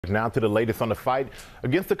Now to the latest on the fight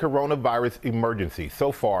against the coronavirus emergency.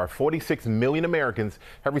 So far, 46 million Americans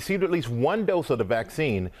have received at least one dose of the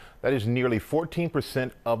vaccine. That is nearly 14%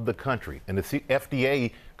 of the country. And the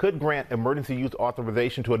FDA could grant emergency use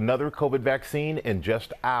authorization to another COVID vaccine in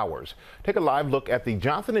just hours. Take a live look at the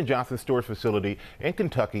Johnson & Johnson storage facility in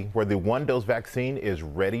Kentucky, where the one-dose vaccine is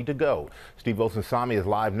ready to go. Steve Osensami is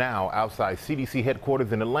live now outside CDC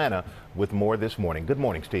headquarters in Atlanta with more this morning. Good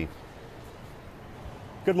morning, Steve.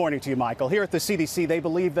 Good morning to you, Michael. Here at the CDC, they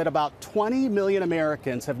believe that about 20 million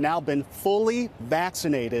Americans have now been fully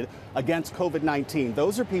vaccinated against COVID-19.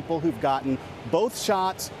 Those are people who've gotten both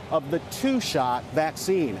shots of the two-shot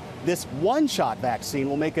vaccine. This one-shot vaccine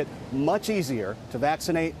will make it much easier to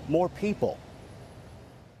vaccinate more people.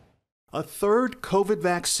 A third COVID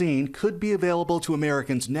vaccine could be available to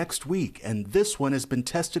Americans next week, and this one has been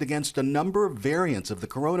tested against a number of variants of the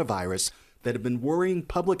coronavirus that have been worrying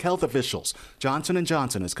public health officials. Johnson &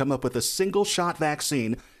 Johnson has come up with a single-shot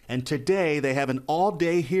vaccine, and today they have an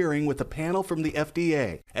all-day hearing with a panel from the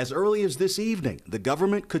FDA. As early as this evening, the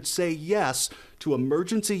government could say yes to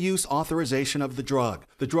emergency use authorization of the drug.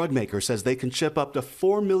 The drug maker says they can ship up to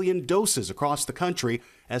 4 million doses across the country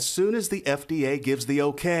as soon as the FDA gives the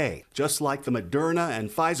okay. Just like the Moderna and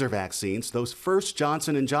Pfizer vaccines, those first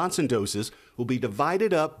Johnson & Johnson doses will be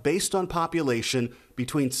divided up based on population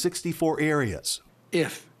between 64 areas.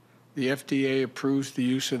 If the FDA approves the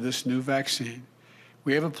use of this new vaccine,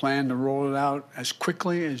 we have a plan to roll it out as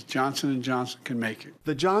quickly as Johnson & Johnson can make it.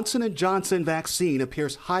 The Johnson & Johnson vaccine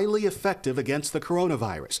appears highly effective against the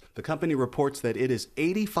coronavirus. The company reports that it is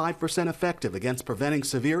 85% effective against preventing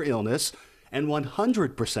severe illness and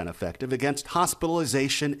 100% effective against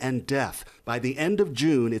hospitalization and death. By the end of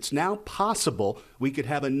June, it's now possible we could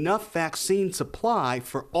have enough vaccine supply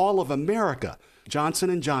for all of America.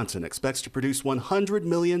 Johnson & Johnson expects to produce 100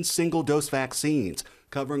 million single-dose vaccines,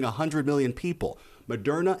 covering 100 million people.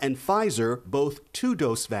 Moderna and Pfizer, both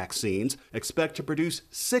two-dose vaccines, expect to produce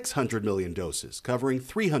 600 million doses, covering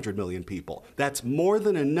 300 million people. That's more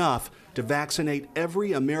than enough to vaccinate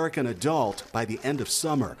every American adult by the end of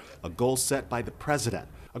summer, a goal set by the president.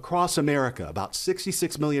 Across America, about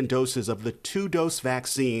 66 million doses of the two-dose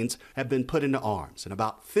vaccines have been put into arms, and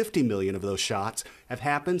about 50 million of those shots have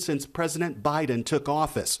happened since President Biden took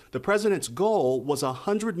office. The president's goal was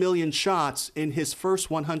 100 million shots in his first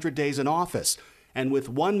 100 days in office. And with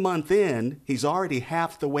 1 month in, he's already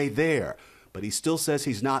half the way there. But he still says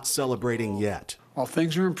he's not celebrating yet. While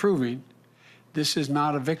things are improving, this is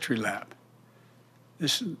not a victory lap.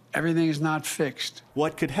 Everything is not fixed.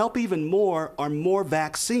 What could help even more are more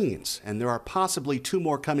vaccines, and there are possibly 2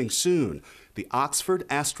 more coming soon. The Oxford,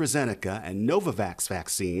 AstraZeneca, and Novavax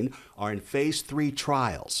vaccine are in phase 3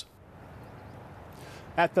 trials.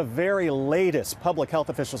 At the very latest, public health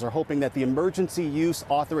officials are hoping that the emergency use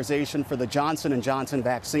authorization for the Johnson & Johnson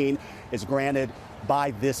vaccine is granted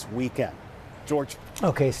by this weekend. George.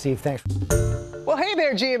 Okay, Steve, thanks. Well, hey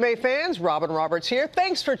there, GMA fans. Robin Roberts here.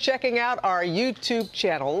 Thanks for checking out our YouTube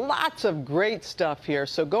channel. Lots of great stuff here.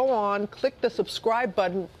 So go on, click the subscribe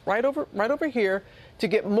button right over here to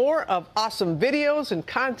get more of awesome videos and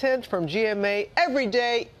content from GMA every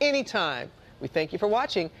day, anytime. We thank you for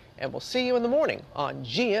watching, and we'll see you in the morning on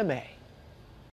GMA.